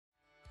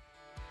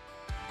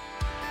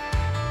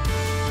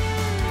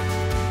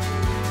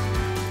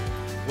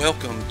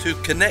Welcome to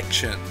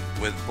Connection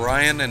with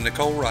Brian and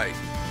Nicole Wright.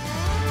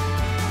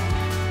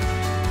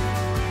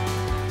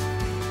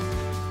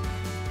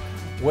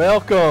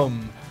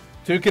 Welcome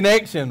to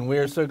Connection. We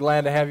are so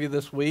glad to have you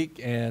this week,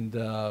 and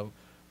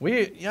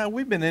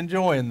we've been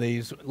enjoying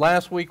these.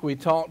 Last week we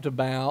talked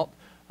about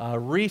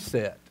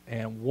reset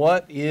and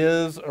what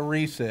is a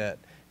reset,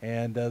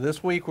 and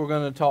this week we're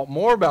going to talk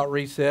more about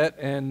reset,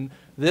 and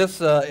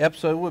this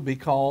episode would be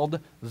called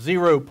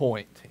 0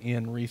 Point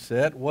in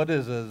Reset. What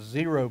is a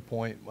 0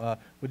 point?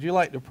 Would you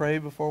like to pray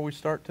before we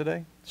start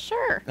today?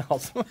 Sure.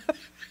 Awesome.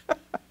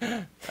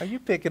 Are you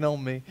picking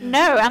on me?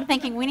 No, I'm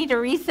thinking we need to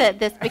reset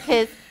this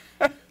because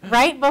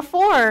right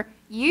before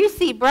you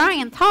see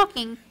Brian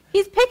talking,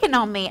 he's picking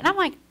on me. And I'm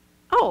like,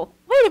 oh,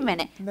 wait a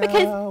minute.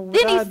 Because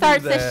then he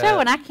starts the show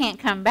and I can't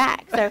come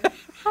back. So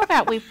how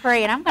about we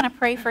pray? And I'm going to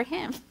pray for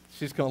him.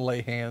 She's going to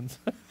lay hands.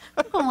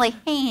 I'm going to lay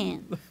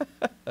hands.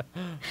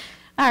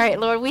 All right,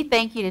 Lord, we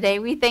thank you today.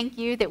 We thank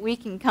you that we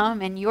can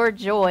come in your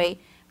joy.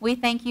 We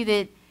thank you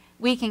that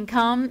we can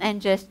come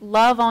and just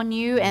love on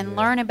you and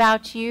learn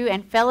about you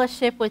and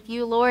fellowship with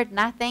you, Lord. And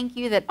I thank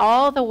you that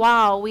all the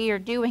while we are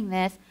doing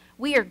this,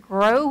 we are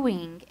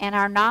growing in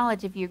our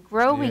knowledge of you,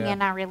 growing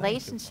in our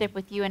relationship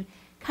with you, and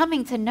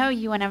coming to know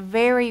you in a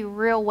very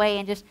real way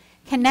and just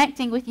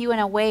connecting with you in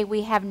a way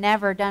we have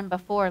never done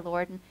before,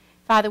 Lord. And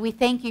Father, we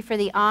thank you for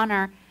the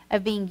honor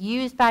of being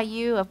used by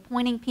you, of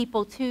pointing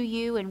people to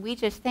you, and we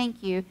just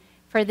thank you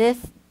for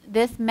this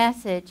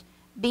message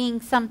being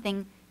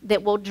something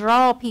that will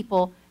draw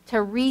people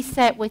to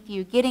reset with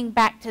you, getting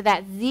back to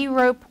that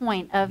 0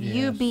 point of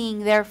you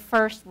being their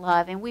first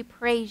love. And we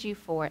praise you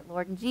for it,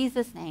 Lord. In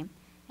Jesus' name,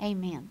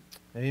 amen.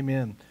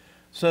 Amen.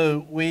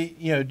 So we,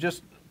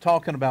 just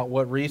talking about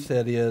what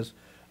reset is,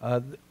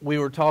 we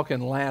were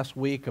talking last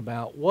week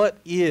about what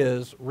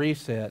is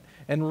reset.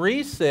 And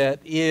reset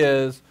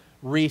is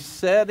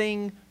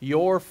resetting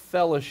your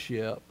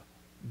fellowship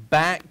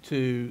back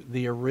to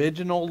the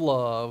original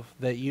love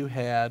that you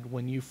had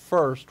when you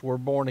first were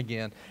born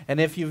again. And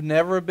if you've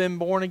never been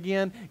born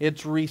again,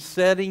 it's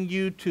resetting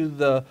you to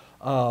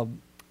the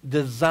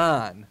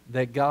design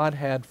that God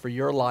had for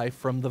your life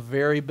from the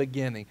very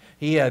beginning.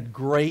 He had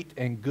great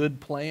and good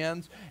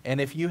plans,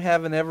 and if you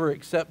haven't ever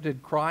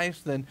accepted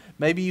Christ, then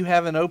maybe you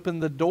haven't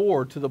opened the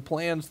door to the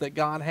plans that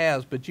God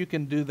has, but you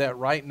can do that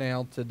right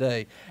now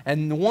today.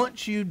 And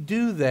once you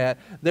do that,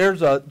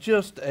 there's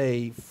just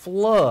a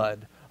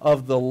flood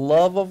of the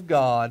love of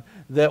God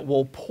that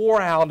will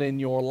pour out in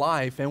your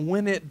life, and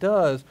when it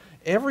does,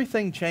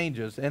 everything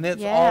changes, and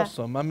it's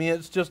awesome. I mean,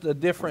 it's just a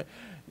different...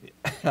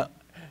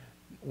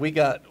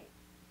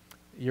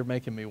 You're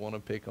making me want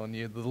to pick on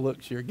you, the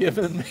looks you're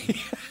giving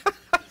me.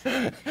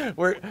 I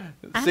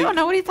don't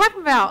know what he's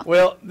talking about.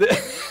 Well,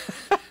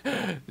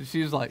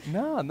 she's like,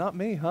 no, not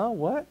me, huh?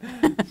 What?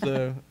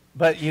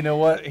 But you know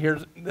what?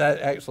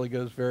 That actually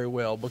goes very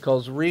well,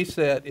 because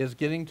reset is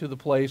getting to the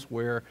place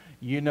where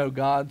you know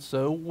God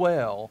so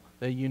well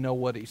that you know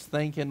what He's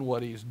thinking,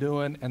 what He's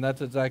doing, and that's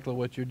exactly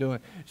what you're doing.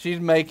 She's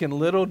making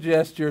little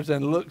gestures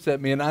and looks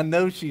at me, and I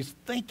know she's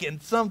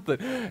thinking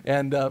something,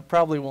 and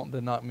probably wanting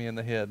to knock me in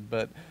the head.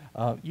 But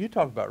you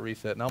talk about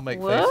reset, and I'll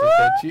make faces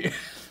at you.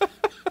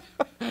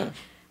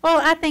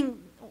 Well,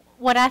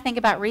 what I think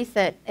about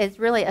reset is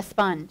really a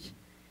sponge.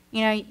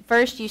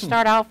 First you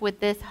start off with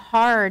this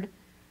hard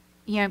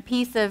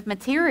piece of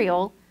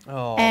material,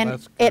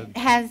 and it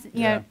has,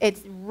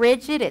 it's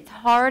rigid, it's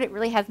hard, it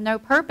really has no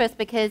purpose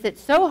because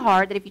it's so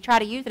hard that if you try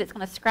to use it, it's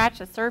going to scratch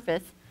the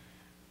surface.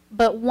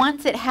 But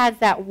once it has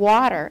that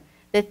water,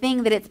 the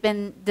thing that it's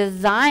been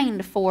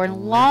designed for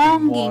and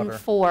longing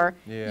for,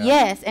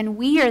 yes, and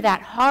we are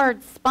that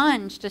hard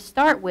sponge to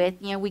start with.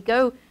 We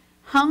go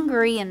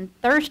hungry and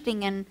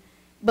thirsting,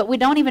 but we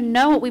don't even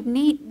know what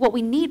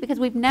we need because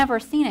we've never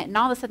seen it. And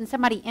all of a sudden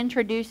somebody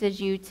introduces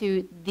you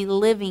to the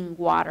living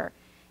water,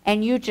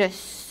 and you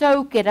just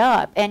soak it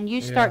up, and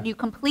you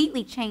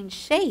completely change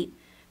shape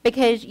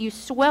because you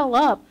swell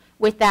up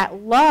with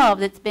that love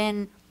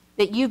that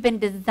you've been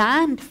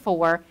designed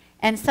for,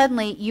 and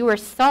suddenly you are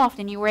soft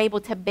and you are able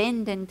to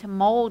bend and to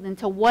mold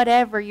into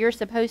whatever you're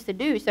supposed to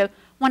do. So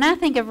when I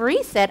think of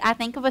reset, I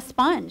think of a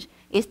sponge.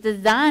 It's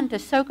designed to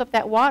soak up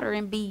that water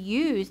and be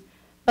used,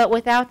 but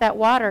without that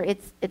water,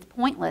 it's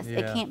pointless.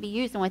 It can't be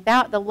used. And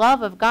without the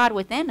love of God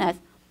within us,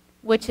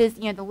 which is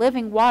the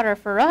living water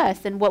for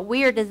us and what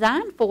we are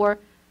designed for,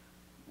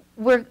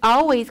 we're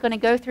always going to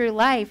go through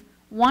life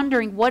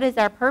wondering what is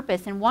our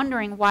purpose and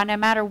wondering why no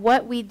matter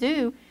what we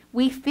do,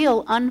 we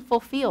feel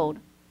unfulfilled.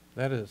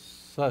 That is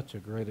such a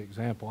great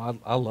example.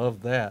 I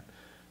love that.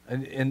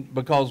 And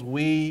because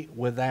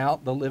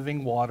without the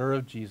living water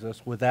of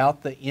Jesus,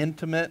 without the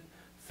intimate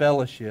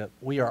fellowship,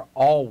 we are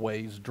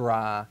always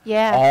dry,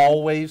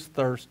 always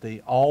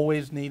thirsty,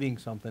 always needing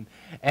something.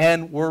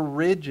 And we're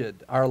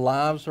rigid. Our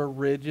lives are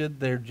rigid.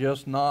 They're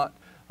just not,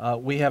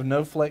 we have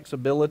no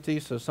flexibility,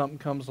 so something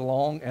comes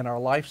along and our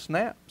life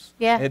snaps.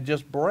 It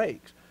just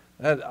breaks.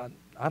 I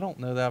don't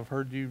know that I've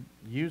heard you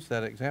use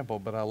that example,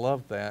 but I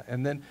love that.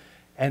 And then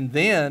And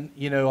then,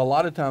 you know, a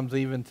lot of times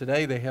even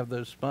today they have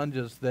those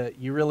sponges that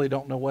you really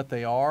don't know what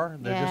they are.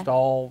 They're just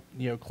all,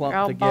 you know,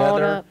 clumped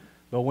together.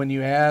 But when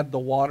you add the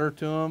water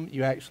to them,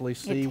 you actually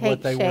see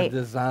what they were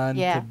designed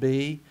to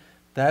be.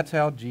 That's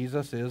how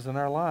Jesus is in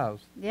our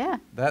lives. Yeah.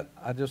 That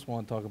I just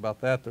want to talk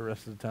about that the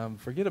rest of the time.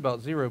 Forget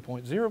about 0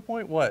 point. 0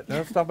 point what?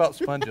 Let's talk about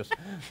sponges.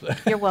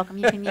 You're welcome.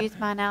 You can use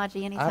my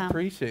analogy anytime. I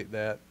appreciate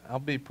that. I'll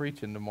be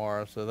preaching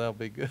tomorrow, so that'll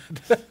be good.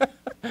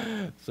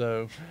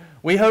 So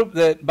we hope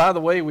that, by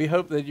the way, we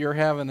hope that you're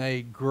having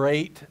a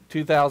great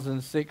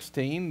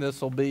 2016.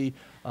 This will be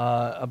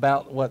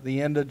about,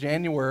 the end of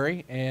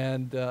January,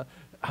 and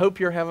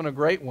hope you're having a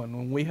great one.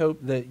 And we hope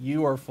that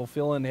you are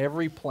fulfilling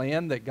every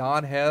plan that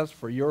God has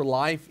for your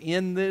life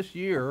in this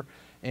year.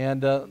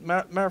 And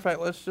matter of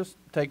fact, let's just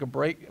take a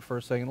break for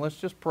a second. Let's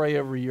just pray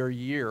over your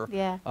year.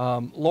 Yeah.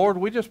 Lord,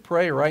 we just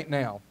pray right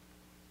now.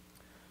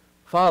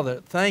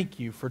 Father, thank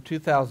you for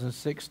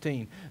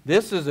 2016.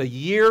 This is a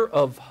year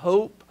of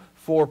hope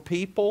for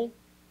people.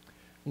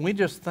 We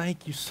just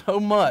thank you so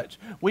much.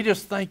 We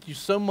just thank you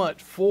so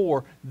much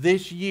for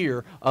this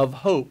year of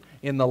hope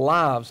in the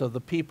lives of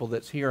the people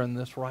that's hearing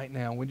this right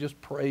now. We just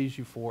praise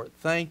you for it.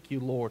 Thank you,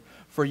 Lord,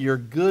 for your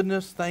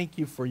goodness. Thank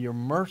you for your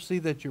mercy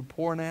that you're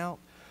pouring out.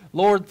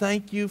 Lord,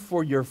 thank you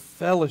for your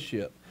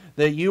fellowship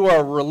that you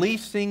are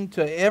releasing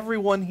to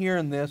everyone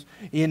hearing this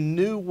in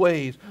new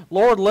ways.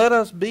 Lord, let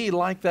us be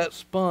like that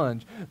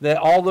sponge, that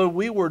although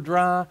we were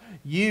dry,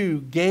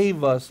 you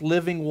gave us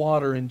living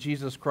water in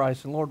Jesus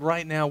Christ. And Lord,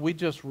 right now we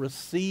just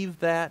receive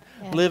that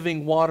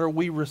living water.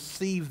 We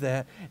receive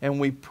that and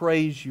we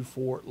praise you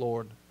for it,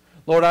 Lord.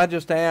 Lord, I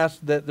just ask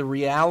that the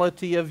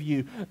reality of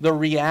you, the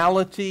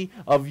reality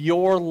of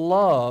your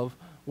love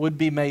would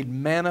be made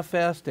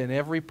manifest in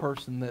every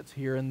person that's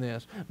hearing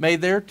this. May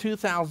their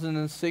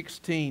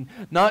 2016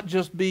 not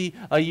just be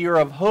a year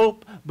of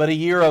hope, but a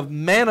year of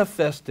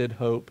manifested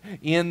hope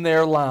in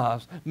their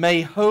lives.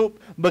 May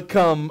hope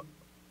become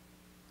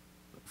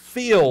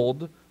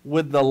filled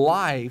with the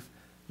life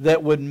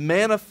that would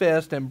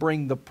manifest and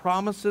bring the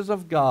promises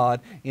of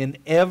God in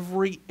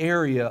every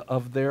area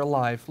of their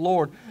life.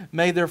 Lord,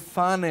 may their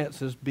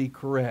finances be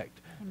correct,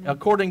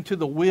 according to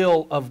the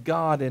will of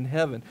God in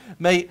heaven.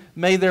 May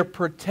their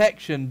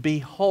protection be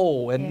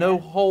whole and no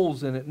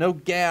holes in it, no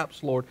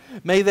gaps, Lord.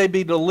 May they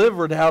be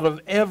delivered out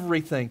of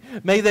everything.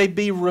 May they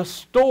be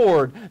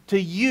restored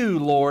to you,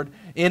 Lord,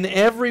 in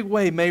every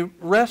way. May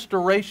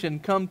restoration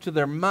come to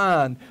their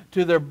mind,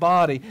 to their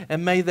body,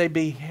 and may they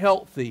be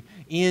healthy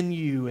in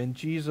you, in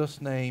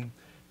Jesus' name.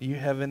 Do you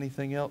have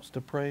anything else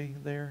to pray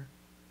there?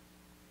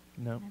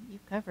 No? You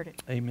covered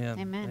it. Amen.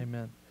 Amen.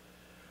 Amen.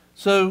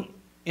 So,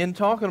 in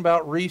talking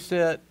about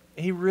reset,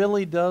 he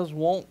really does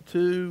want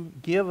to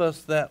give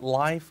us that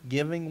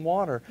life-giving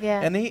water.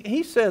 Yeah. And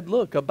he said,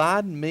 look,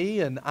 abide in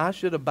me and I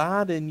should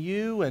abide in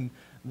you, and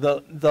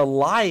the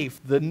life,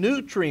 the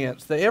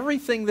nutrients,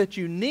 everything that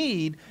you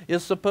need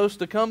is supposed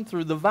to come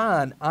through the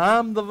vine.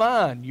 I'm the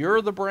vine,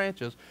 you're the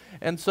branches.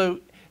 And so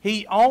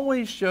he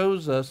always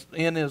shows us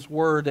in his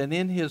word and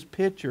in his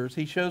pictures,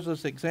 he shows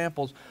us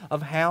examples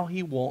of how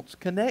he wants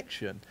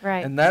connection.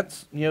 Right. And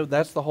that's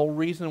the whole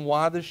reason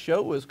why this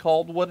show is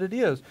called what it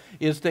is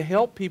to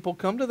help people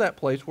come to that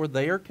place where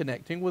they are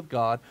connecting with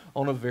God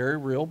on a very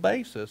real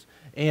basis.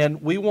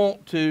 And we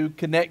want to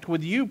connect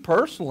with you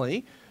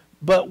personally,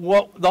 but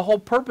what the whole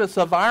purpose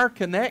of our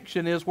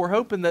connection is, we're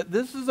hoping that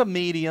this is a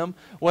medium,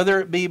 whether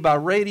it be by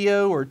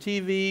radio or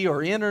TV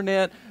or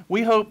internet.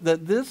 We hope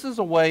that this is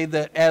a way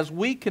that as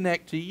we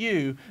connect to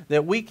you,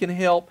 that we can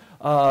help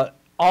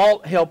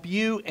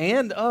you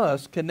and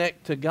us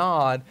connect to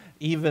God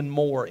even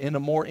more, in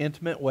a more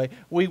intimate way.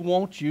 We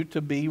want you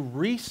to be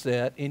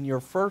reset in your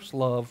first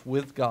love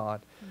with God.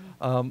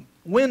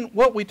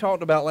 What we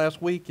talked about last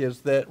week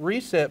is that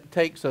reset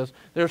takes us,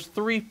 there's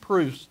 3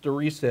 proofs to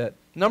reset.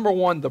 Number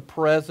 1, the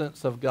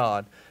presence of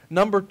God.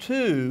 Number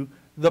 2,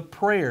 the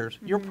prayers.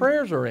 Your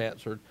prayers are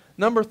answered.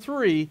 Number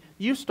 3,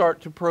 you start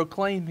to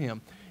proclaim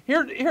Him.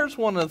 Here's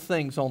one of the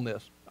things on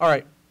this. All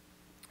right,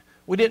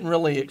 we didn't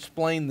really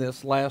explain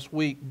this last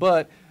week,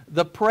 but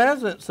the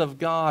presence of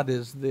God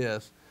is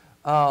this.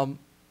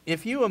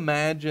 If you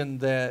imagine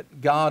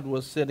that God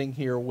was sitting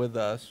here with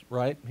us,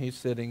 right? He's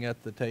sitting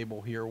at the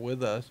table here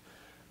with us.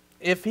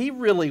 If he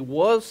really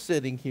was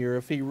sitting here,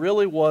 if he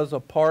really was a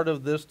part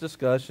of this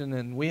discussion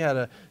and we had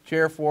a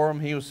chair for him,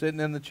 he was sitting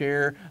in the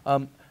chair,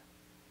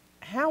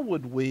 how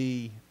would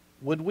we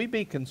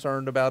be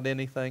concerned about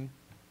anything?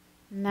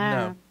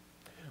 No.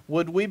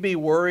 Would we be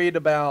worried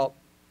about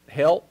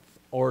health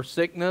or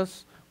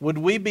sickness? Would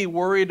we be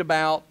worried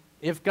about,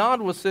 if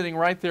God was sitting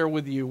right there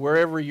with you,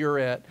 wherever you're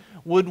at,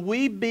 would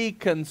we be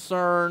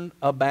concerned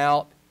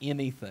about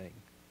anything?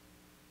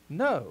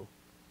 No.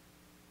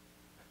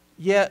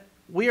 Yet,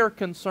 we are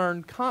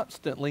concerned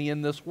constantly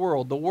in this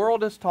world. The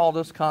world has taught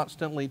us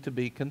constantly to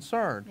be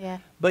concerned. Yeah.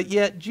 But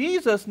yet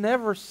Jesus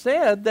never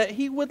said that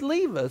he would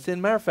leave us. In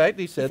matter of fact,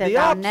 he said the opposite.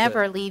 I'll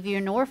never leave you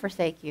nor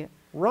forsake you.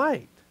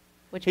 Right.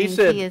 Which he means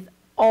said, he is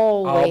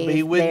always I'll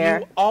be with there.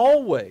 you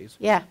always.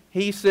 Yeah.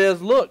 He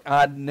says, look,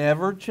 I'd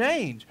never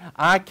change.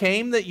 I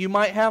came that you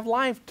might have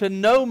life, to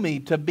know me,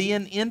 to be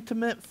in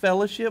intimate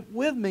fellowship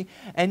with me.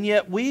 And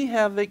yet we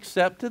have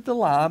accepted the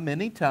lie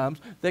many times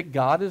that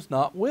God is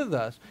not with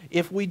us.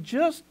 If we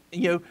just,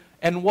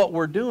 and what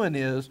we're doing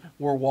is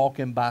we're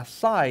walking by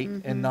sight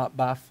and not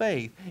by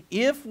faith.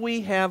 If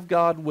we have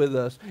God with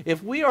us,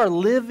 if we are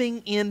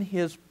living in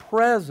His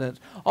presence,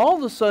 all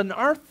of a sudden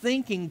our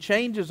thinking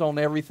changes on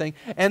everything,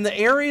 and the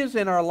areas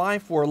in our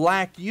life where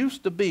lack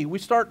used to be, we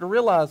start to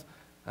realize,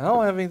 I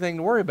don't have anything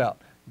to worry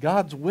about.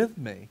 God's with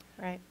me.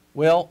 Right.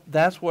 Well,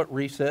 that's what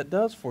reset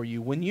does for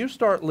you. When you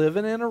start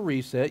living in a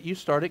reset, you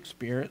start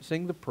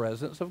experiencing the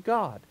presence of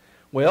God.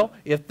 Well,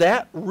 if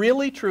that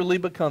really truly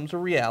becomes a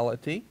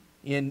reality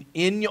in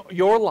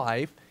your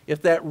life,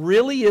 if that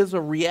really is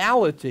a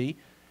reality,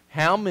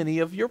 how many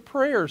of your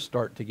prayers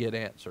start to get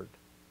answered?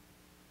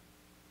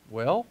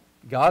 Well,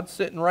 God's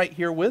sitting right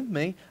here with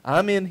me.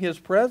 I'm in His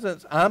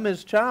presence. I'm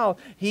His child.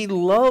 He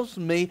loves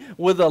me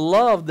with a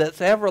love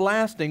that's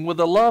everlasting, with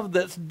a love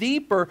that's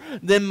deeper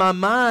than my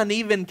mind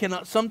even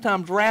can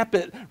sometimes wrap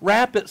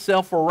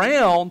itself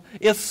around.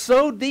 It's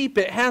so deep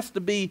it has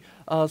to be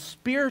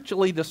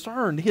spiritually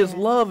discerned. His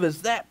love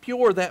is that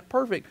pure, that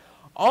perfect.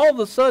 All of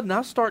a sudden,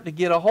 I start to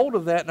get a hold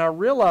of that, and I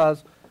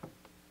realize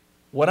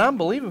what I'm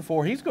believing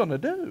for, He's going to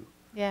do.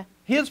 Yeah.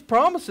 His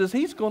promises,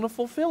 He's going to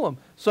fulfill them.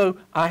 So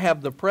I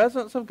have the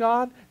presence of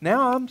God.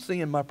 Now I'm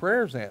seeing my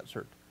prayers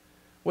answered.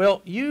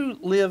 Well, you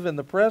live in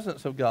the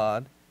presence of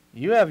God.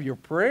 You have your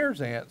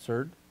prayers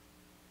answered.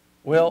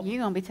 Well,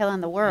 you're going to be telling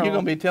the world. You're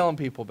going to be telling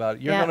people about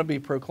it. You're going to be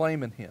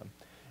proclaiming Him.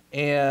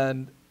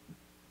 And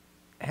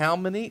how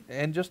many,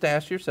 and just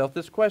ask yourself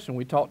this question.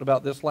 We talked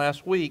about this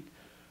last week.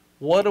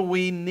 What do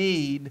we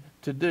need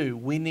to do?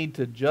 We need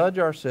to judge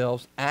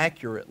ourselves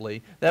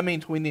accurately. That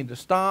means we need to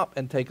stop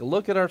and take a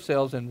look at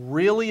ourselves and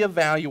really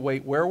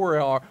evaluate where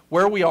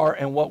we are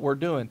and what we're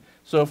doing.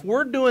 So if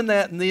we're doing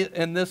that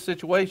in this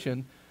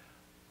situation,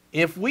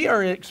 if we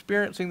are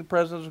experiencing the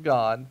presence of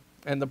God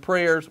and the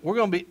prayers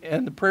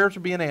are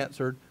being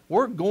answered,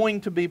 we're going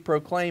to be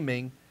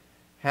proclaiming.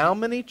 How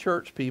many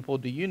church people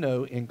do you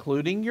know,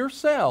 including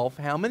yourself,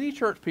 how many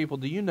church people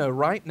do you know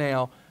right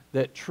now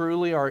that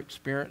truly are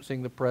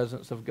experiencing the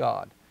presence of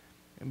God?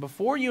 And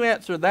before you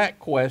answer that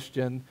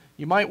question,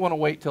 you might want to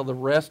wait till the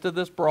rest of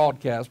this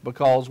broadcast,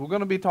 because we're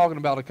going to be talking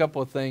about a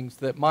couple of things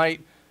that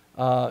might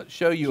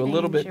show you a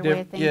little bit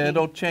different. Yeah,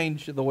 it'll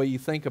change the way you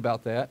think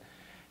about that.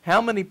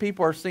 How many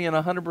people are seeing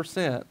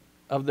 100%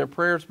 of their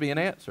prayers being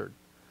answered?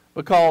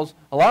 Because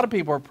a lot of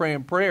people are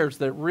praying prayers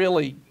that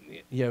really,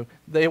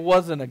 it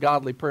wasn't a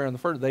godly prayer in the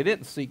first. They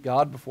didn't seek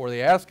God before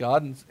they asked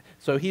God, and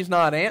so He's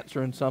not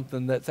answering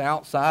something that's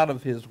outside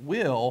of His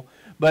will.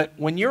 But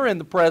when you're in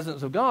the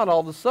presence of God,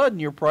 all of a sudden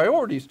your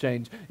priorities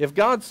change. If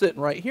God's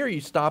sitting right here,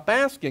 you stop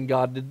asking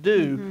God to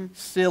do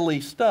silly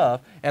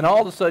stuff, and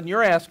all of a sudden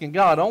you're asking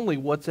God only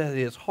what's at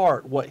His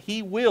heart, what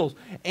He wills.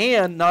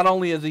 And not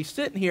only is He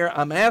sitting here,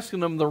 I'm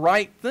asking Him the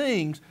right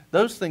things.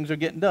 Those things are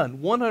getting done.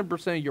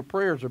 100% of your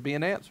prayers are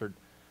being answered.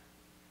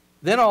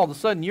 Then all of a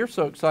sudden you're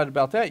so excited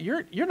about that,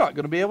 you're not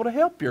going to be able to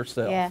help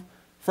yourself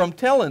from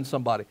telling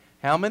somebody.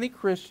 How many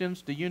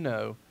Christians do you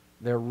know,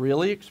 they're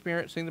really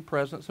experiencing the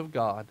presence of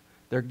God,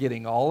 they're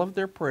getting all of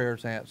their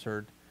prayers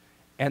answered,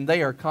 and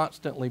they are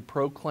constantly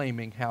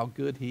proclaiming how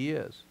good He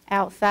is?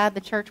 Outside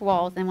the church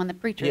walls and when the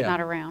preacher's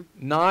not around.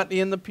 Not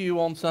in the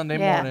pew on Sunday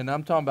morning.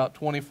 I'm talking about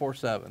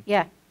 24/7.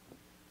 Yeah.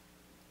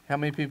 How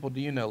many people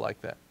do you know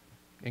like that,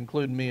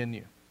 including me and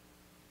you?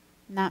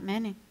 Not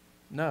many.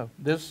 No.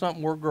 This is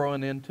something we're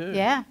growing into.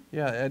 Yeah.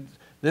 Yeah.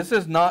 This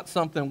is not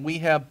something we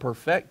have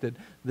perfected.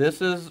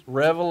 This is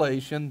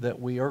revelation that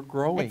we are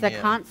growing in. It's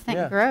a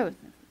constant growth.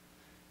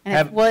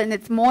 And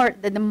it's more,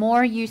 the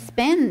more you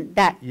spend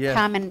that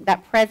time and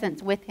that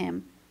presence with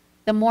Him,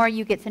 the more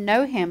you get to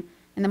know Him.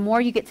 And the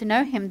more you get to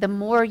know Him, the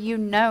more you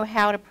know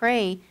how to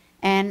pray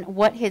and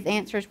what His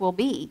answers will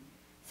be.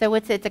 So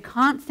it's a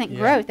constant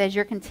growth as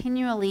you're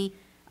continually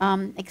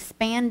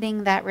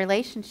expanding that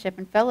relationship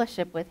and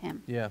fellowship with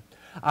Him. Yeah.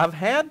 I've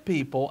had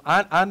people,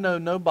 I know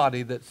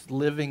nobody that's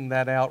living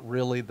that out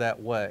really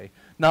that way.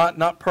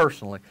 Not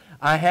personally.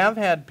 I have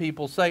had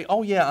people say,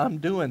 oh yeah, I'm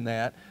doing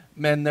that.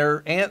 And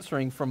they're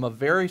answering from a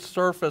very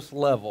surface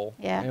level.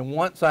 Yeah. And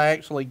once I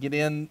actually get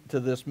into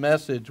this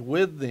message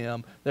with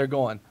them, they're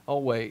going, oh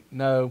wait,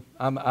 no,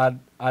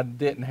 I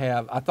didn't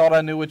have. I thought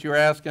I knew what you were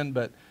asking,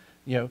 but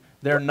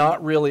they're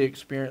not really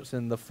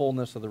experiencing the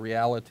fullness of the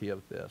reality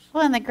of this.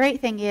 Well, and the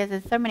great thing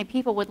is so many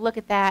people would look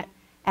at that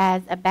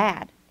as a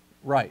bad.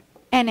 Right.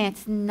 And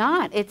it's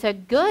not. It's a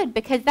good,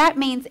 because that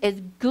means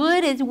as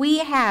good as we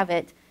have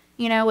it,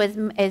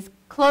 as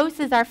close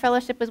as our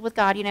fellowship is with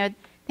God. I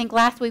think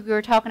last week we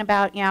were talking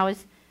about,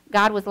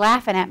 God was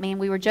laughing at me, and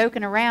we were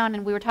joking around,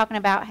 and we were talking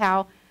about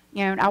how,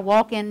 I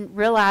walk in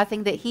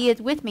realizing that He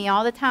is with me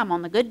all the time.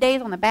 On the good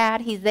days, on the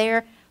bad, He's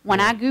there. When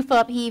I goof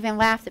up, He even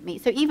laughs at me.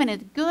 So even as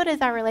good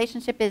as our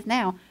relationship is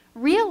now,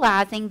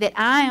 realizing that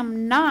I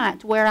am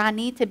not where I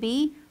need to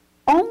be,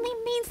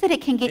 only means that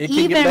it can get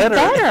even better.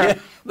 Yeah,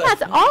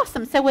 that's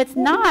awesome. So it's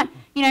not,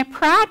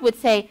 pride would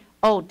say,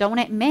 oh, don't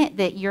admit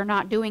that you're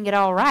not doing it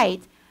all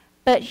right.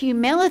 But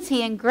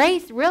humility and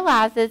grace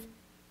realizes,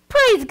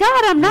 praise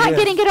God, I'm not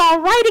getting it all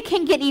right. It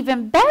can get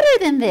even better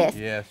than this.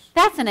 Yes.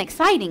 That's an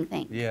exciting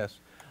thing. Yes.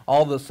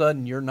 All of a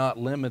sudden, you're not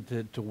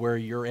limited to where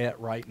you're at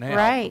right now.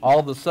 Right. All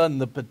of a sudden,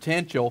 the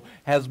potential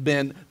has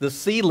been, the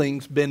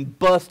ceiling's been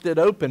busted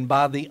open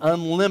by the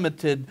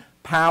unlimited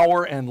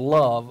power and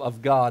love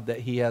of God that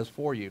He has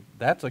for you.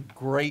 That's a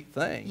great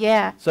thing.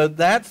 Yeah. So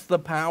that's the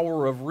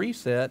power of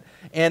reset.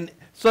 And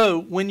so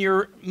when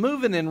you're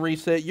moving in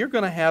reset, you're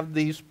going to have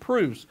these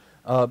proofs.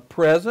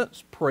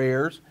 Presence,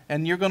 prayers,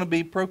 and you're going to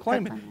be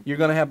proclaiming. You're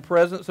going to have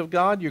presence of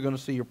God, you're going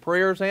to see your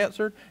prayers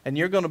answered, and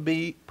you're going to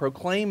be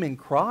proclaiming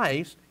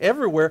Christ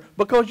everywhere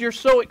because you're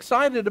so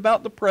excited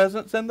about the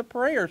presence and the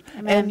prayers.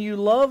 Amen. And you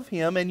love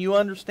Him and you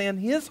understand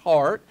His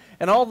heart,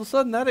 and all of a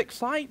sudden that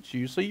excites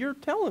you, so you're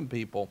telling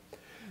people.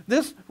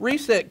 This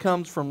reset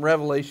comes from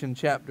Revelation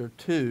chapter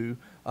 2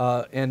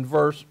 and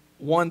verse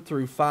 1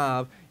 through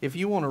 5. If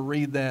you want to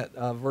read that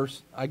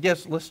verse, I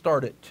guess let's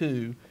start at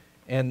 2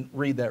 and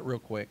read that real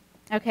quick.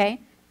 Okay,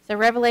 so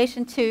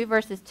Revelation 2,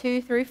 verses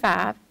 2 through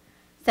 5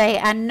 say,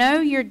 I know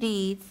your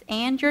deeds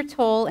and your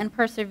toil and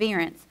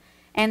perseverance,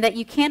 and that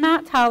you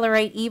cannot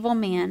tolerate evil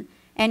men,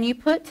 and you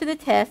put to the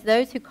test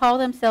those who call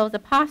themselves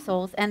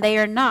apostles, and they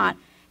are not,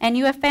 and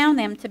you have found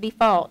them to be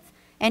false.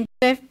 And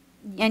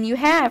you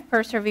have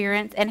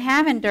perseverance, and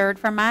have endured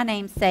for my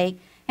name's sake,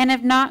 and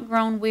have not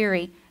grown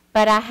weary.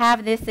 But I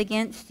have this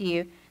against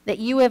you, that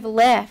you have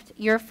left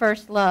your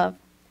first love.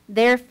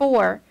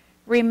 Therefore,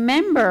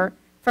 remember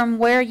from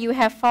where you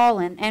have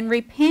fallen, and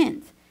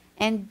repent,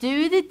 and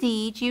do the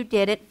deeds you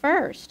did at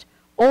first.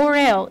 Or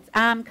else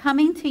I am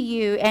coming to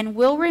you, and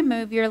will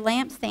remove your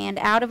lampstand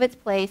out of its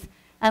place,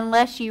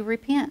 unless you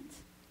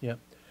repent. Yep.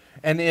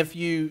 And if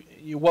you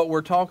what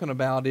we're talking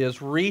about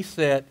is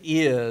reset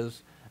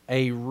is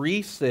a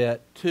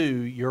reset to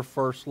your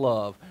first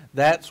love.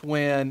 That's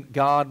when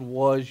God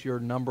was your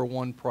number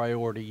one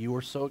priority. You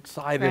were so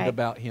excited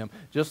about Him.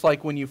 Just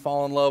like when you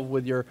fall in love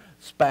with your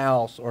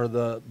spouse or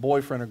the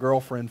boyfriend or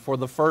girlfriend for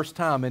the first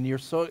time, and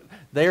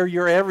they're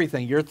your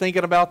everything. You're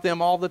thinking about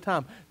them all the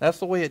time. That's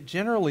the way it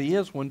generally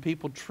is when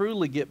people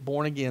truly get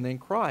born again in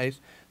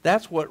Christ.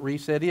 That's what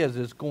reset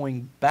is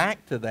going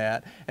back to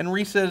that. And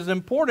reset is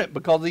important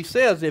because He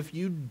says if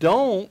you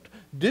don't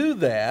do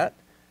that,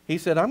 He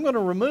said, I'm going to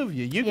remove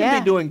you. You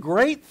can be doing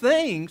great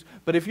things,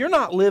 but if you're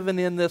not living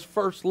in this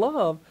first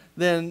love,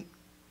 then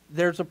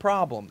there's a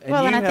problem. And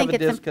well, and I think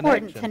it's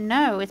important to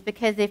know is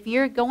because if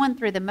you're going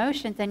through the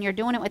motions and you're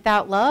doing it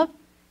without love,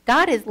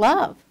 God is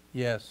love.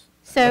 Yes.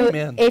 So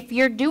Amen. If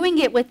you're doing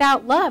it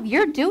without love,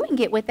 you're doing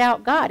it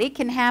without God. It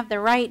can have the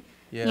right,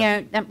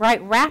 the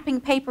right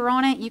wrapping paper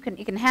on it. You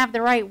can have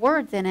the right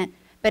words in it.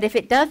 But if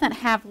it doesn't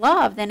have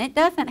love, then it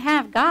doesn't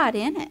have God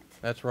in it.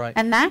 That's right.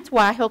 And that's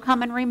why He'll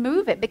come and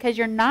remove it, because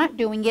you're not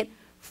doing it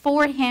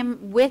for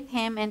Him, with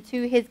Him, and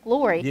to His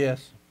glory.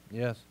 Yes,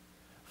 yes.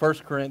 1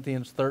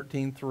 Corinthians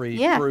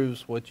 13:3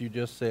 proves what you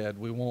just said.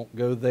 We won't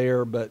go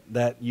there, but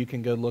that you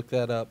can go look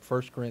that up.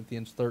 1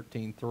 Corinthians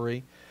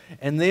 13:3.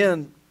 And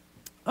then,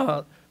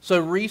 so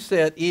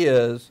reset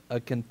is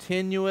a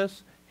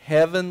continuous,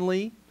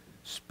 heavenly,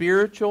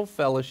 spiritual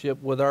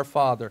fellowship with our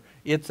Father.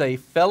 It's a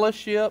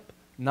fellowship,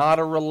 not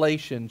a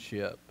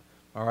relationship.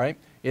 All right?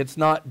 It's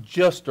not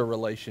just a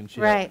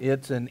relationship. Right.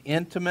 It's an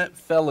intimate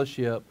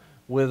fellowship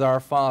with our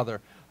Father.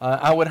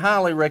 I would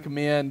highly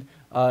recommend,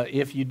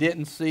 if you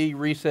didn't see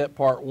Reset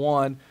Part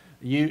 1,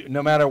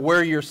 no matter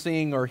where you're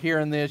seeing or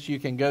hearing this, you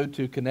can go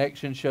to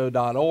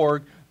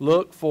connectionshow.org,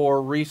 look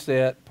for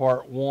Reset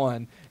Part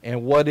 1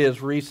 and what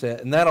is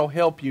Reset, and that'll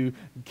help you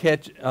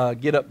get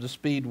up to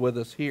speed with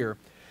us here.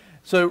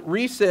 So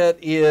reset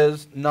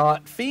is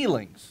not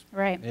feelings.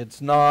 Right.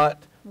 It's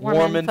not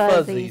warm and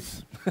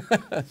fuzzies.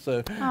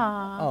 So,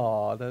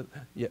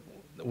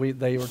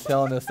 they were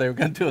telling us they were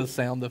going to do a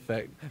sound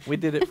effect. We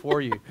did it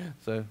for you.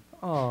 So,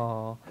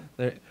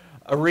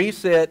 a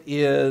reset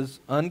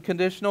is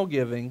unconditional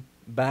giving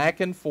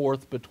back and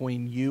forth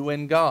between you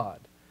and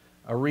God.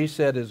 A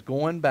reset is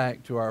going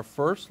back to our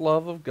first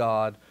love of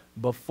God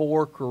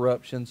before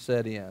corruption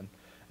set in.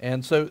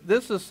 And so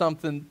this is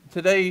something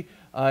today,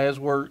 as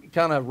we're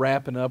kind of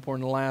wrapping up, we're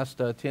in the last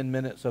 10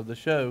 minutes of the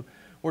show,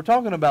 we're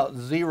talking about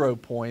 0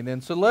 point.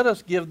 And so let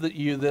us give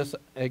you this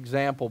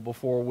example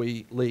before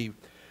we leave.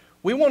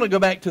 We want to go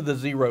back to the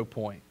 0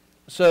 point.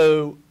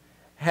 So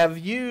have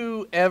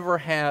you ever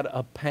had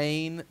a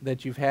pain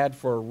that you've had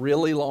for a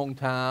really long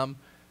time,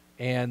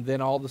 and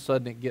then all of a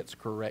sudden it gets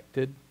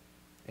corrected?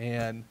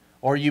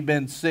 Or you've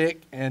been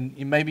sick, and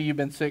maybe you've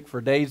been sick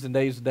for days and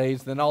days and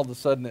days, then all of a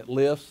sudden it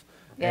lifts.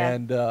 Yeah.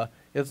 And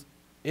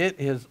it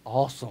is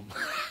awesome.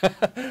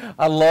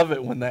 I love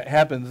it when that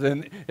happens,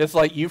 and it's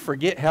like you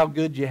forget how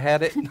good you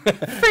had it.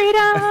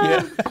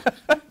 Freedom!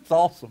 It's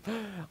awesome.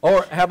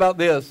 Or how about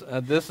this?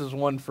 This is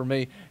one for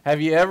me. Have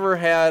you ever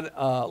had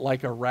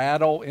like a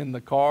rattle in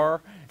the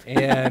car,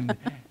 and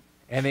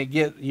and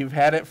you've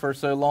had it for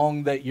so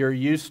long that you're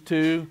used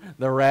to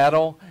the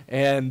rattle,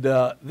 and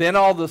then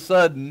all of a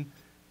sudden,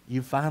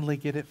 you finally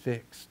get it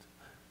fixed.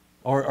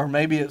 Or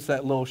maybe it's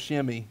that little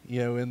shimmy,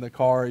 in the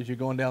car as you're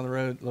going down the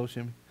road, little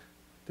shimmy.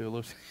 Do a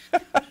little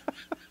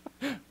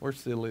shimmy. We're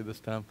silly this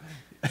time.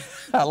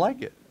 I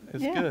like it.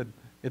 It's good.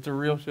 It's a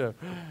real show.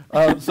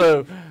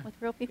 So with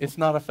real people. It's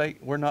not a fake.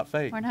 We're not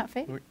fake. We're not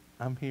fake.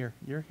 I'm here.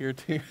 You're here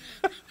too.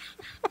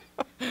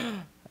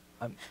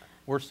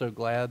 We're so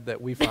glad that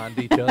we find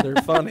each other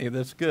funny.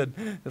 That's good.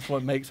 That's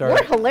what makes our...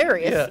 We're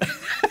hilarious.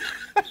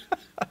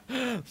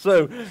 Yeah.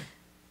 So,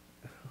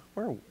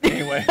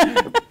 anyway.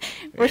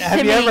 We're Have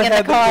shimmying you ever in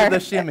had the car. the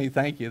shimmy?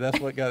 Thank you. That's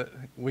what got it.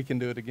 We can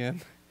do it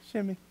again.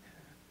 Shimmy.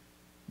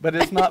 But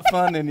it's not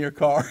fun in your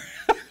car.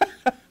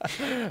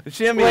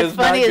 Shimmy What's is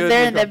funny not is good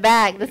they're in the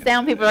back. The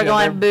sound people are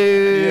going,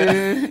 boo.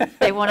 Yeah.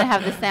 They want to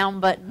have the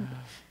sound button.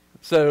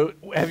 So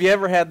have you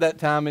ever had that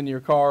time in your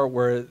car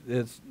where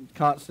it's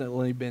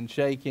constantly been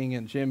shaking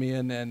and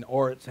shimmying,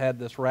 or it's had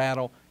this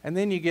rattle, and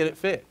then you get it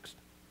fixed?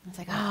 It's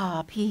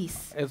like,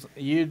 peace.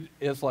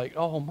 It's like,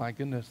 oh my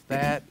goodness,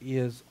 that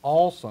is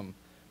awesome.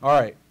 All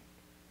right,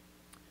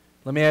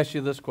 let me ask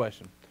you this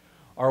question.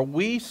 Are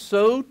we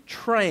so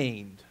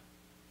trained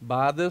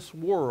by this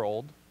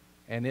world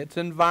and its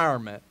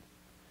environment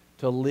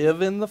to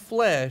live in the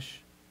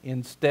flesh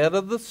instead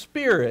of the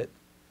spirit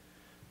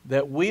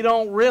that we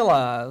don't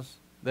realize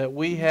that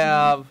we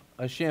have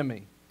a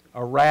shimmy,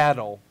 a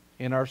rattle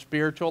in our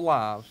spiritual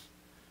lives?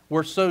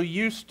 We're so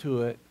used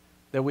to it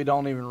that we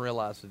don't even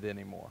realize it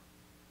anymore.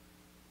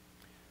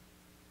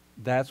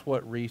 That's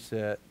what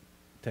reset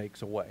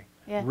takes away.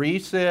 Yeah.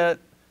 Reset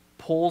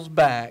pulls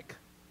back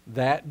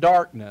that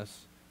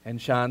darkness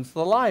and shines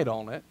the light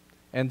on it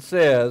and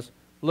says,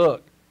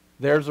 look,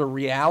 there's a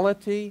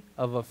reality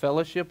of a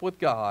fellowship with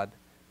God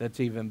that's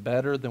even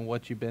better than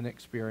what you've been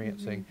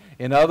experiencing.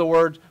 Mm-hmm. In other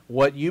words,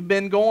 what you've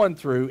been going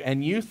through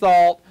and you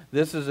thought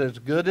this is as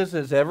good as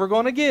it's ever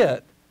going to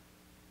get,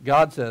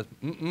 God says,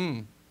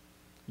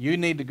 you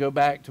need to go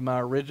back to my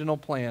original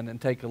plan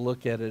and take a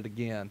look at it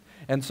again.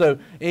 And so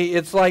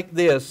it's like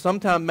this.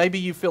 Sometimes maybe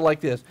you feel like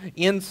this.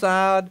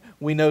 Inside,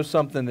 we know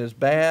something is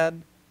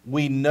bad.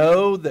 We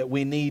know that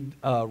we need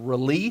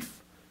relief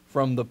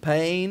from the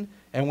pain,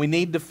 and we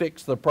need to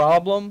fix the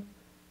problem.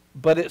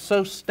 But it's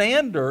so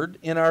standard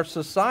in our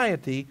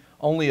society,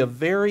 only a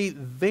very,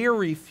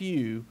 very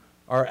few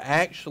are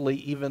actually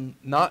even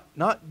not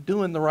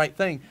doing the right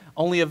thing.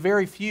 Only a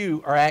very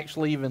few are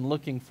actually even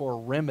looking for a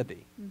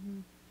remedy. Mm-hmm.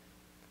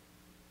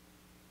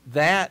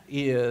 That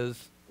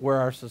is where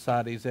our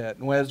society's at.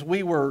 And as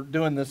we were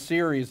doing this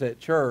series at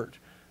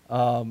church,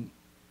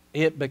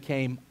 it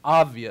became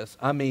obvious.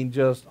 I mean,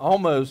 just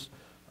almost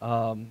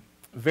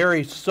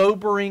very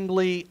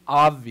soberingly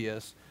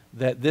obvious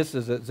that this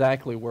is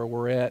exactly where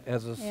we're at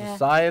as a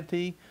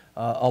society.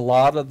 A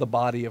lot of the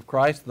body of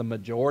Christ, the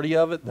majority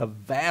of it, the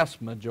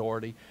vast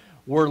majority,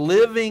 we're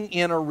living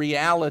in a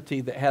reality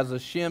that has a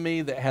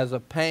shimmy, that has a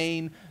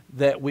pain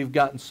that we've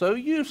gotten so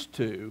used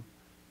to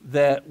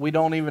that we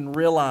don't even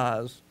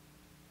realize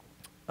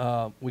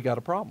we got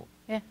a problem.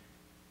 Yeah.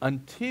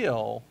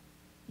 Until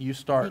you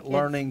start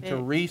learning to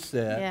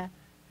reset,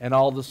 and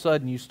all of a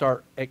sudden you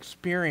start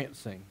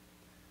experiencing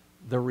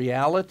the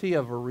reality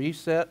of a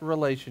reset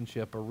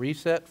relationship, a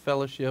reset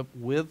fellowship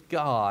with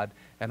God,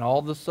 and all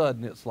of a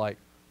sudden it's like,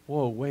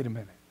 whoa, wait a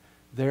minute.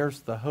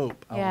 There's the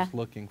hope I was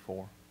looking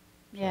for.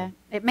 Yeah. So.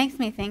 It makes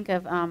me think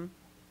of a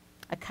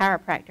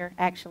chiropractor,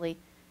 actually,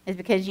 is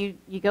because you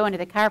go into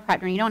the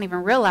chiropractor and you don't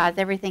even realize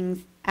everything's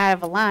out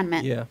of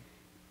alignment. Yeah.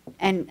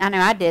 And I know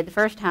I did the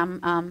first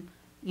time.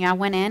 I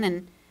went in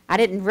and I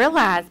didn't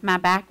realize my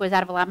back was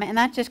out of alignment, and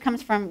that just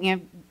comes from,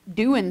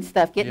 doing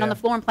stuff, getting on the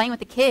floor and playing with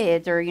the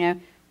kids or,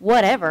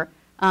 whatever.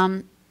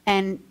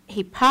 And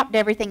he popped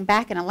everything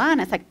back in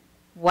alignment. It's like,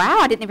 wow,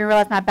 I didn't even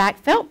realize my back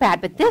felt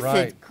bad, but this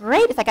is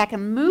great. It's like I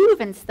can move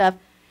and stuff,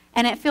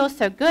 and it feels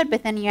so good.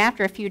 But then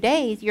after a few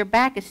days, your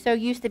back is so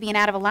used to being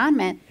out of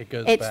alignment,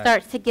 it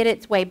starts to get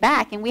its way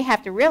back. And we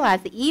have to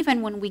realize that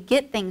even when we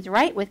get things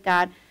right with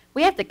God,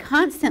 we have to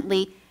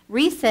constantly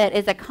reset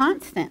is a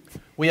constant.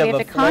 We have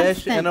a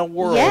flesh in a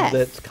world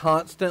that's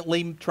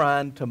constantly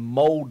trying to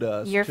mold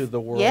us to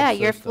the world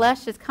system. Your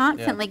flesh is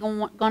constantly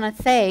going to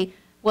say,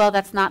 well,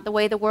 that's not the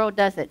way the world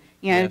does it.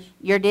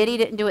 Your daddy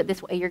didn't do it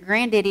this way. Your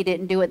granddaddy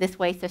didn't do it this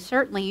way, so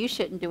certainly you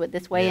shouldn't do it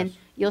this way. And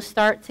you'll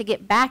start to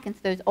get back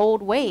into those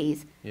old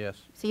ways. Yes.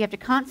 So you have to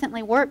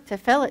constantly work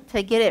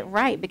to get it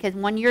right, because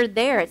when you're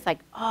there, it's like,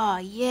 oh,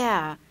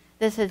 yeah,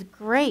 this is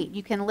great.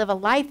 You can live a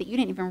life that you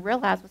didn't even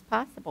realize was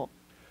possible.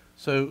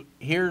 So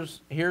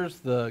here's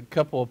the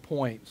couple of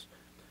points.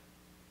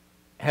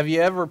 Have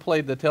you ever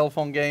played the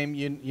telephone game?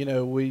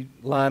 We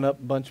line up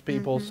a bunch of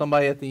people. Mm-hmm.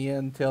 Somebody at the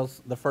end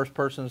tells the first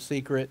person a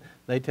secret.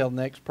 They tell the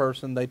next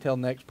person. They tell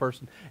the next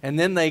person. And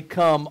then they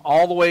come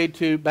all the way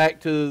back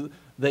to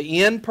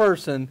the end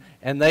person,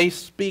 and they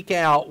speak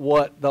out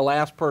what the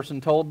last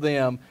person told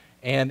them,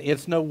 and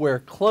it's nowhere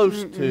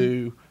close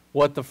to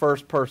what the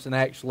first person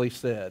actually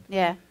said.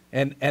 Yeah.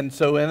 And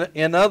so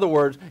in other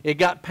words, it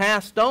got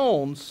passed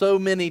on so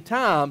many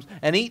times,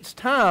 and each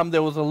time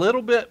there was a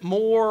little bit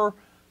more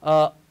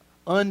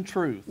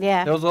untruth.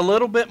 Yeah. There was a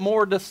little bit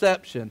more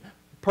deception,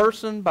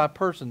 person by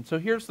person. So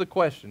here's the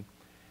question.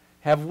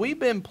 Have we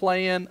been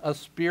playing a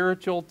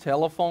spiritual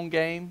telephone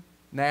game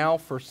now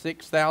for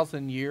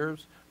 6,000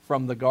 years,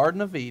 from the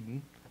Garden of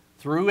Eden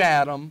through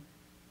Adam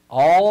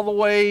all the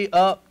way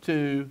up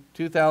to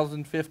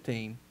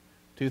 2015,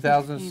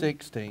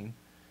 2016,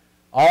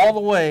 all the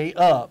way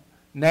up?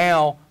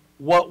 Now,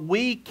 what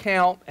we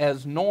count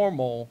as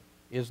normal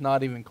is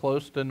not even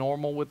close to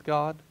normal with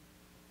God.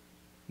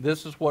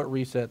 This is what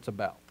Reset's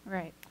about.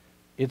 Right.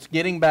 It's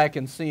getting back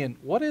and seeing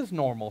what is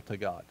normal to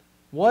God,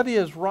 what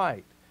is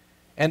right.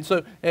 And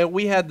so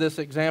we had this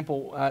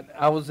example.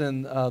 I was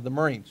in the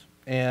Marines,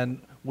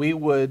 and we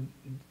would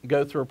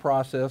go through a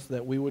process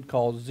that we would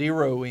call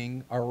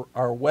zeroing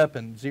our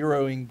weapon,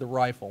 zeroing the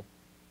rifle.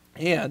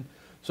 And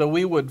so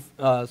we would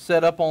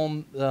set up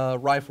on the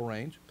rifle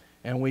range,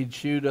 and we'd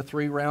shoot a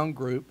 3-round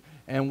group,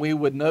 and we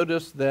would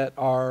notice that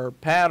our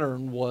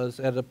pattern was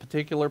at a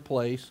particular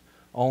place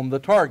on the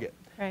target.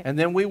 Right. And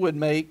then we would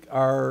make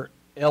our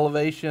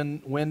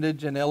elevation,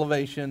 windage and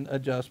elevation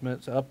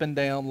adjustments up and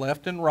down,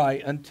 left and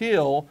right,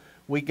 until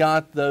we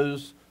got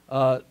those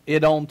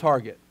it on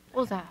target.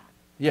 Bullseye.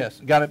 Yes,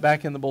 got it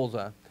back in the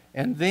bullseye.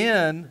 And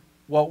then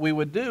what we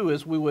would do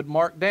is we would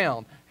mark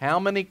down how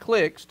many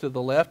clicks to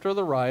the left or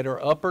the right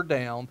or up or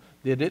down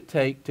did it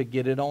take to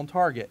get it on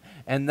target.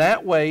 And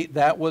that way,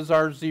 that was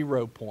our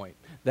 0 point.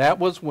 That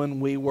was when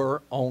we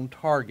were on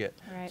target.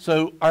 Right.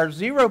 So our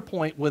 0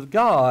 point with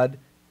God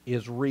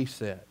is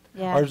reset.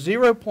 Yeah. Our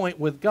 0 point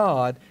with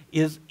God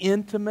is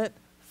intimate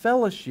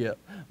fellowship.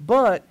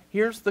 But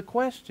here's the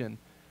question.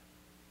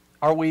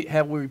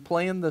 Have we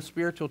playing the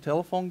spiritual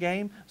telephone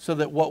game so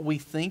that what we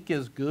think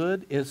is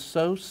good is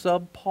so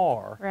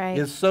subpar, right,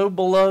 is so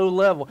below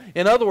level?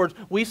 In other words,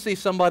 we see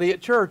somebody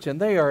at church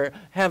and they are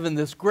having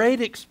this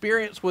great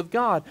experience with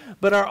God,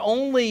 but our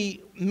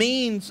only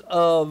means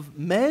of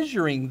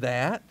measuring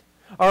that,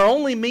 our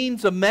only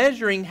means of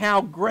measuring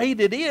how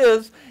great it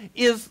is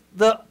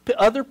the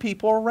other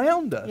people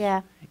around us.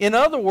 Yeah. In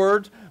other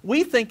words,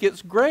 we think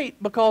it's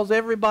great because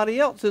everybody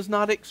else is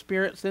not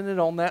experiencing it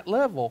on that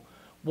level.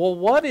 Well,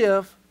 what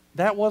if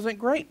that wasn't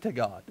great to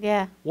God?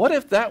 Yeah. What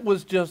if that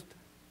was just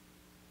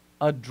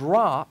a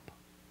drop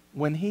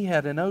when He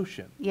had an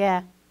ocean?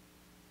 Yeah.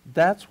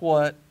 That's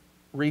what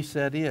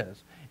reset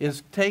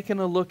is taking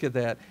a look at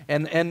that.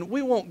 And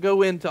we won't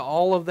go into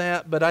all of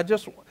that, but I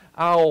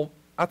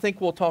think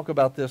we'll talk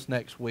about this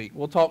next week.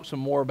 We'll talk some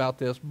more about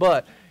this,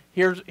 but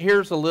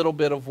here's a little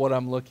bit of what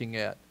I'm looking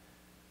at.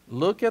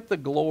 Look at the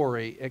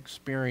glory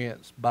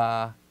experienced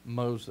by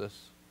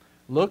Moses.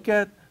 Look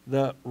at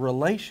the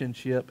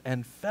relationship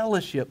and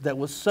fellowship that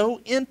was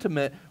so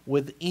intimate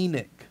with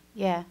Enoch.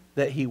 Yeah.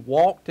 That he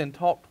walked and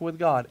talked with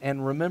God.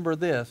 And remember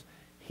this,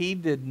 he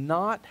did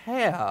not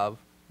have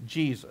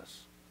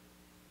Jesus.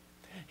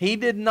 He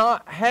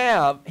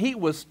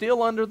was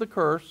still under the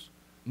curse.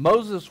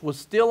 Moses was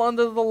still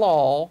under the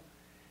law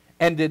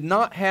and did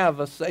not have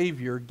a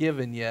Savior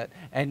given yet.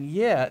 And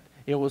yet,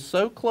 it was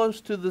so close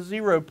to the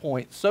 0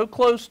 point, so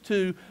close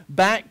to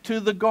back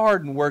to the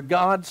garden where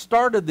God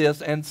started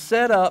this and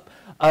set up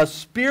a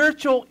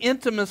spiritual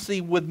intimacy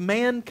with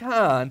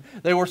mankind.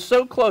 They were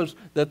so close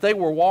that they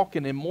were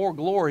walking in more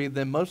glory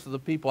than most of the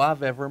people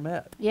I've ever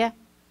met. Yeah.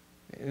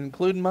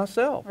 Including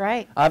myself.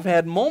 Right. I've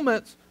had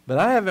moments, but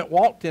I haven't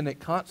walked in it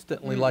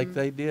constantly like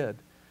they did.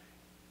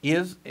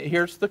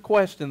 Here's the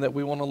question that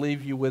we want to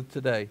leave you with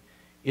today.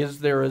 Is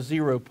there a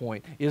 0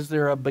 point? Is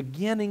there a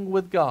beginning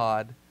with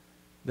God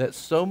that's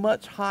so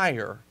much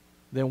higher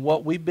than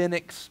what we've been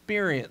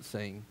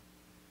experiencing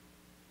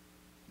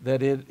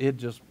that it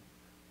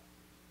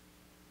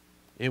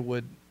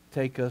would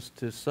take us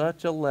to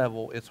such a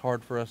level it's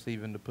hard for us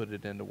even to put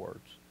it into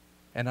words?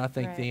 And I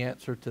think the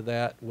answer to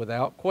that,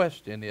 without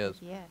question, is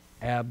yes.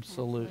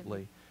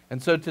 Absolutely.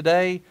 And so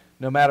today,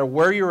 no matter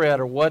where you're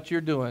at or what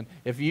you're doing,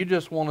 if you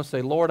just want to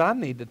say, Lord, I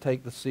need to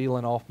take the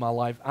ceiling off my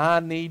life. I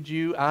need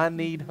you. I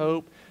need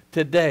hope.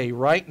 Today,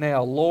 right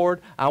now,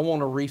 Lord, I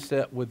want to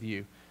reset with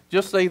you.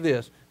 Just say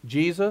this,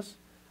 Jesus,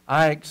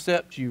 I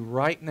accept you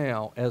right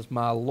now as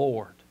my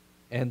Lord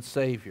and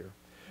Savior.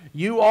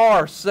 You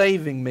are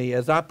saving me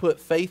as I put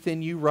faith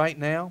in you right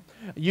now.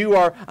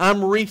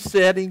 I'm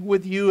resetting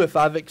with you if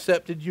I've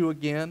accepted you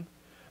again.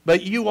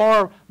 But you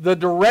are the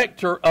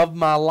director of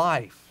my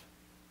life.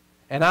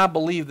 And I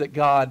believe that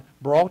God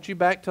brought you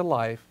back to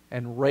life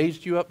and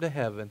raised you up to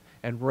heaven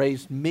and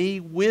raised me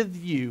with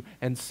you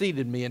and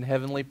seated me in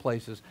heavenly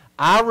places.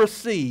 I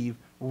receive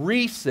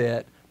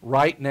reset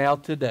right now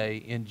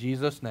today in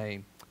Jesus'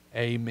 name.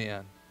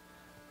 Amen.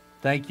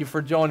 Thank you for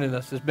joining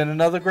us. It's been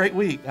another great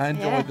week. I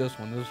enjoyed this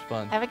one. This was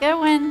fun. Have a good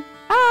one.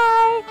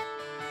 Bye.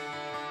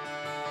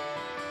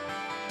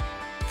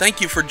 Thank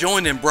you for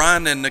joining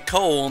Brian and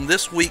Nicole on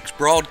this week's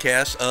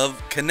broadcast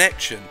of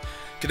Connection.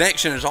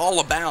 Connection is all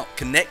about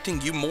connecting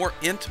you more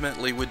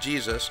intimately with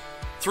Jesus.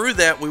 Through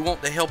that, we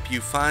want to help you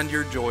find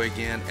your joy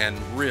again and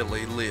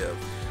really live.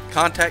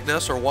 Contact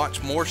us or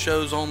watch more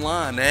shows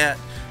online at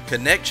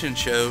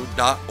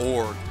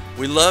connectionshow.org.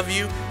 We love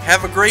you.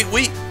 Have a great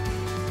week.